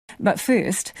But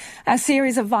first, a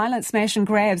series of violent smash and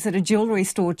grabs at a jewellery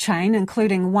store chain,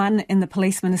 including one in the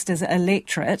Police Minister's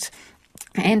electorate,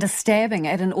 and a stabbing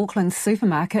at an Auckland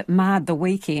supermarket marred the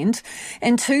weekend.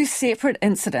 In two separate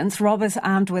incidents, robbers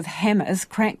armed with hammers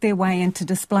cracked their way into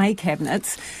display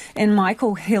cabinets in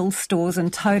Michael Hill stores in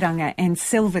Tauranga and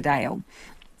Silverdale.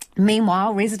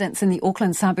 Meanwhile, residents in the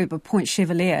Auckland suburb of Point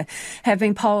Chevalier have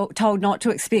been told not to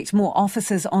expect more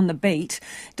officers on the beat,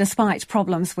 despite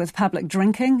problems with public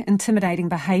drinking, intimidating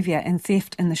behaviour and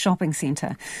theft in the shopping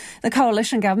centre. The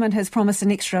coalition government has promised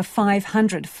an extra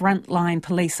 500 frontline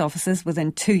police officers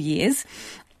within 2 years.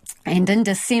 And in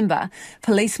December,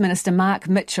 Police Minister Mark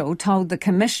Mitchell told the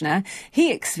Commissioner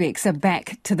he expects a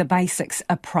back-to-the-basics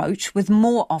approach with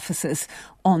more officers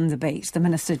on the beat. The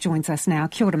Minister joins us now.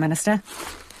 Kia ora, Minister.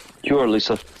 Kia ora,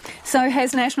 Lisa. So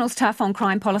has National's tough on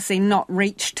crime policy not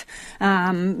reached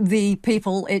the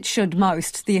people it should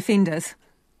most, the offenders?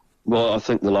 Well, I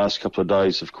think the last couple of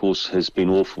days, of course, has been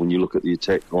awful when you look at the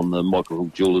attack on the Michael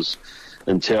Hill Jewellers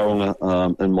in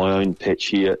Tauranga, in my own patch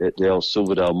here at our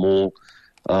Silverdale Mall.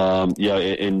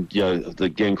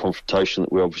 The gang confrontation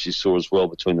that we obviously saw as well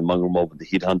between the mongrel mob and the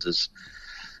headhunters.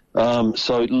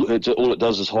 So all it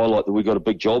does is highlight that we've got a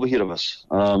big job ahead of us,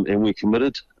 and we're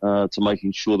committed to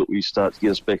making sure that we start to get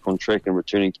us back on track and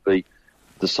returning to be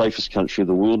the safest country of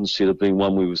the world instead of being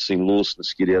one where we've seen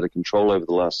lawlessness get out of control over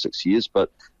the last 6 years.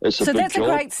 But it's a big job. So that's a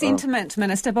great sentiment,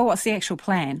 Minister, but what's the actual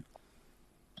plan?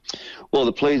 Well,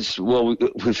 the plans, in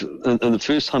the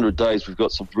first 100 days, we've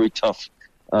got some very tough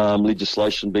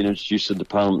legislation being introduced into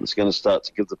Parliament that's going to start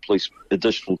to give the police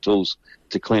additional tools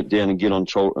to clamp down and get on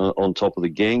top of the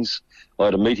gangs. I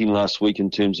had a meeting last week in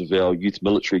terms of our Youth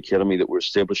Military Academy that we're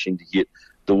establishing to get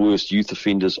the worst youth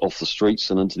offenders off the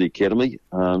streets and into the academy,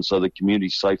 so the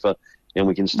community's safer and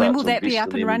we can start to When will that be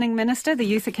up and running, Minister, the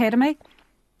Youth Academy?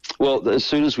 Well, as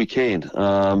soon as we can,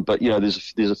 but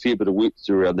there's a fair bit of work to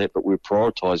do around that, but we're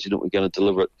prioritising it. We're going to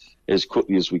deliver it as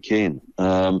quickly as we can.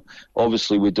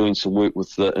 Obviously, we're doing some work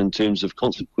with in terms of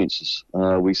consequences.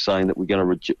 We're saying that we're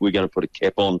going to put a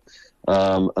cap on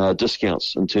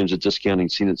discounts in terms of discounting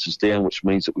sentences down, which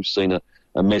means that we've seen a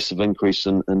massive increase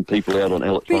in people out on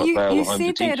electronic bail. You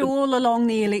said that all along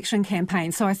the election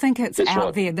campaign, so I think it's That's out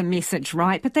right. there, the message,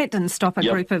 right? But that didn't stop a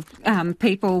group of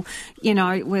people,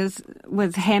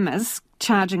 with hammers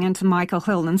charging into Michael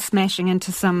Hill and smashing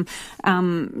into some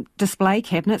display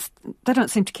cabinets. They don't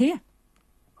seem to care.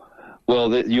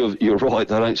 Well, you're right.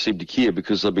 They don't seem to care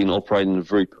because they've been operating in a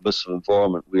very permissive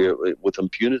environment with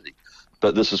impunity.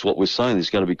 But this is what we're saying. There's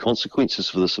going to be consequences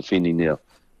for this offending now.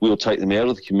 We'll take them out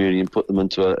of the community and put them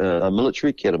into a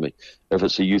military academy if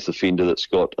it's a youth offender that's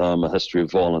got a history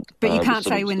of violent. But you can't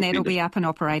say when that'll be up and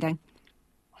operating.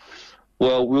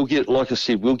 Well, like I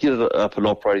said, we'll get it up and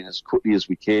operating as quickly as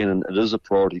we can, and it is a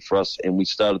priority for us. And we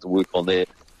started to work on that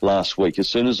last week. As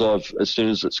soon as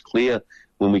it's clear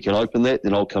when we can open that,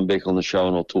 then I'll come back on the show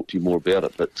and I'll talk to you more about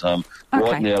it. But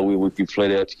right now we're working flat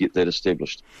out to get that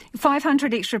established.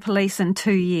 500 extra police in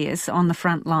 2 years on the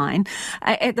front line.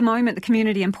 At the moment, the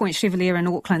community in Point Chevalier in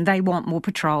Auckland, they want more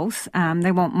patrols.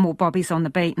 They want more bobbies on the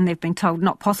beat, and they've been told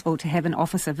not possible to have an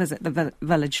officer visit the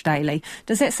village daily.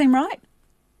 Does that seem right?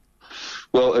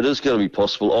 Well, it is going to be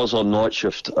possible. I was on night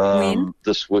shift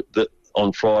this week,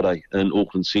 on Friday in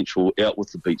Auckland Central, out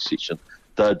with the beat section.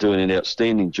 They're doing an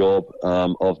outstanding job.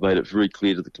 I've made it very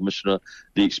clear to the Commissioner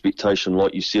the expectation,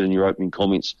 like you said in your opening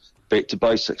comments, back to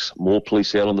basics, more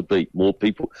police out on the beat, more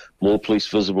people, more police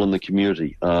visible in the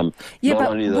community. But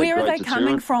where are they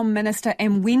coming from, Minister,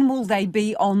 and when will they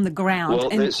be on the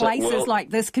ground in places like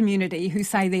this community who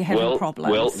say they're having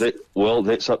problems?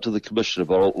 That's up to the Commissioner,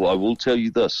 but I will tell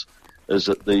you this. Is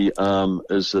that the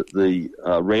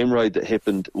ram raid that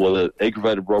happened, the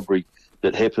aggravated robbery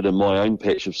that happened in my own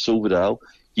patch of Silverdale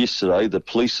yesterday, the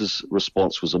police's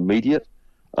response was immediate,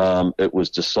 it was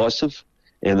decisive,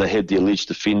 and they had the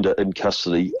alleged offender in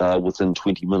custody within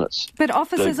 20 minutes. But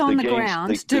officers on the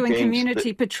ground doing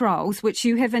community patrols, which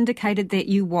you have indicated that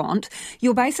you want,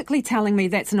 you're basically telling me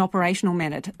that's an operational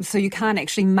matter, so you can't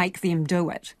actually make them do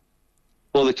it.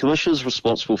 Well, the Commissioner's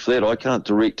responsible for that. I can't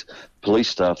direct police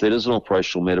staff. That is an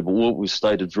operational matter. But what we've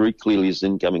stated very clearly as the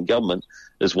incoming government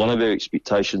is one of our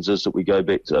expectations is that we go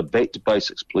back to a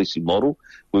back-to-basics policing model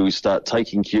where we start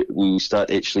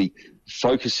actually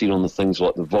focusing on the things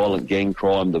like the violent gang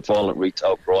crime, the violent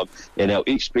retail crime. And our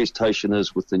expectation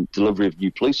is with the delivery of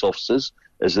new police officers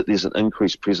is that there's an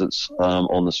increased presence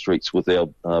on the streets with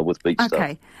beat staff.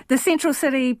 Okay. The Central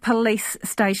City Police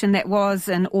Station that was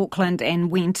in Auckland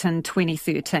and went in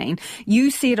 2013,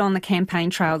 you said on the campaign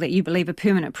trail that you believe a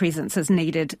permanent presence is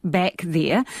needed back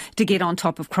there to get on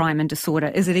top of crime and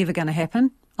disorder. Is it ever going to happen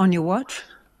on your watch?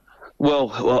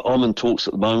 Well, I'm in talks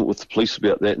at the moment with the police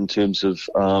about that in terms of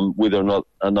whether or not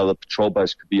another patrol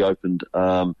base could be opened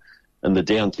in the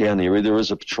downtown area. There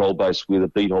is a patrol base where the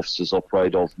beat officers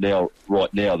operate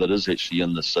right now that is actually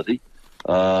in the city.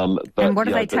 And what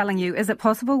are they telling you? Is it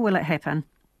possible? Will it happen?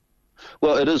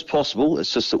 Well, it is possible.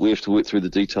 It's just that we have to work through the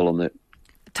detail on that.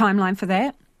 Timeline for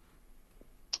that?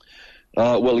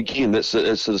 Well, again, it's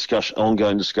a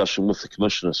ongoing discussion with the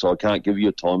Commissioner, so I can't give you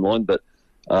a timeline, but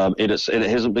it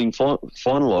hasn't been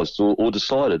finalised or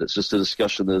decided. It's just a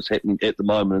discussion that is happening at the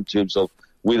moment in terms of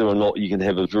whether or not you can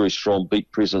have a very strong beat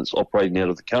presence operating out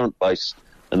of the current base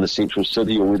in the central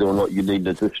city, or whether or not you need an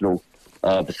additional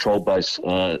patrol base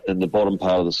in the bottom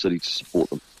part of the city to support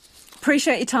them.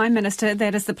 Appreciate your time, Minister.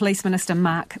 That is the Police Minister,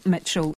 Mark Mitchell.